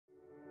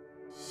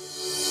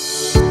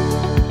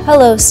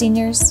Hello,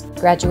 seniors!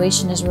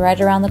 Graduation is right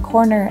around the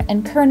corner,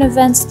 and current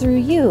events threw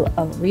you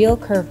a real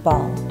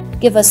curveball.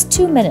 Give us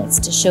 2 minutes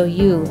to show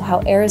you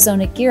how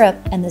Arizona Gear Up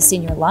and the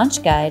Senior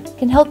Launch Guide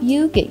can help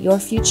you get your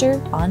future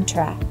on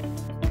track.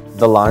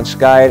 The Launch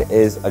Guide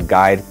is a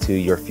guide to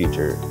your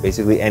future,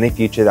 basically any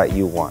future that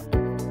you want.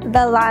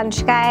 The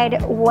Launch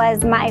Guide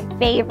was my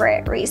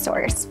favorite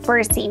resource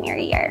for senior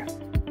year.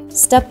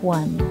 Step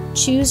 1.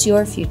 Choose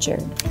your future.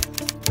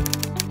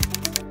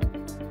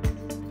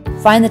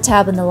 Find the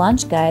tab in the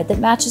Launch Guide that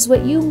matches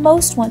what you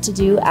most want to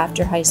do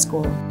after high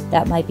school.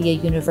 That might be a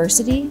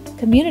university,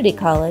 community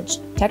college,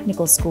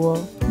 technical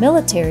school,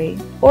 military,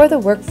 or the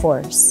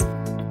workforce.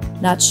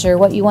 Not sure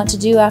what you want to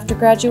do after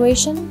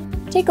graduation?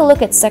 Take a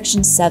look at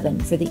Section 7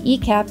 for the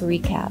ECAP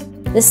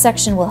Recap. This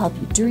section will help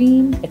you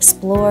dream,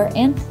 explore,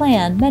 and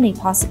plan many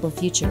possible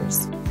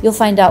futures. You'll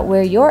find out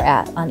where you're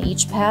at on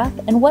each path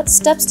and what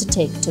steps to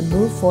take to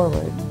move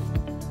forward.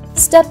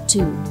 Step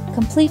 2.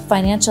 Complete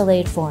financial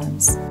aid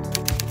forms.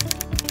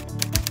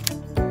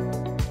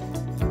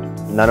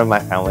 None of my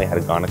family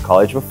had gone to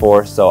college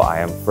before, so I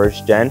am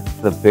first gen.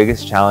 The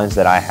biggest challenge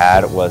that I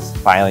had was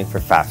filing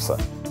for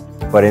FAFSA.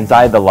 But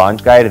inside the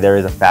Launch Guide, there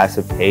is a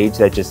FAFSA page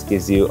that just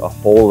gives you a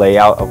whole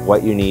layout of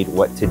what you need,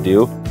 what to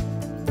do.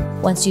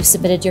 Once you've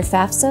submitted your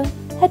FAFSA,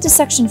 head to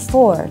Section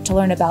 4 to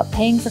learn about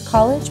paying for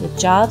college with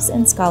jobs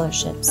and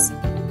scholarships.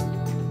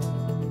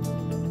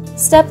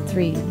 Step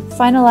 3.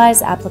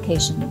 Finalize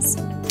applications.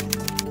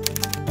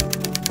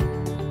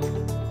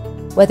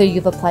 Whether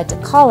you've applied to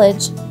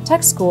college,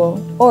 tech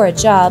school, or a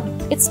job,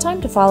 it's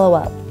time to follow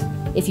up.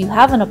 If you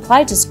haven't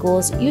applied to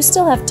schools, you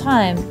still have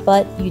time,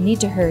 but you need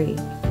to hurry.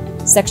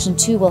 Section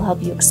 2 will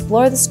help you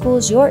explore the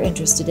schools you're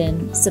interested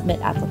in,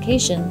 submit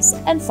applications,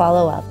 and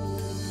follow up.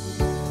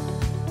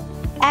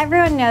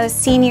 Everyone knows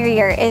senior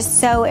year is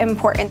so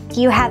important.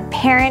 You have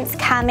parents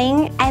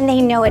coming and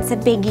they know it's a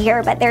big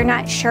year, but they're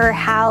not sure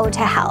how to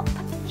help.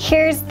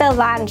 Here's the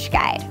Launch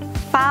Guide.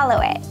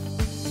 Follow it.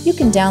 You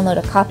can download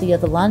a copy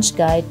of the Launch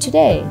Guide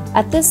today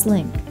at this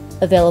link,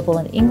 available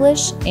in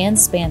English and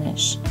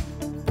Spanish.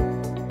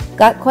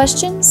 Got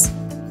questions?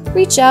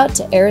 Reach out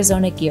to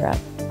Arizona Gear Up.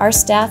 Our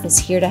staff is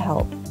here to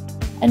help.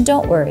 And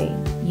don't worry,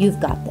 you've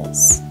got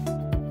this.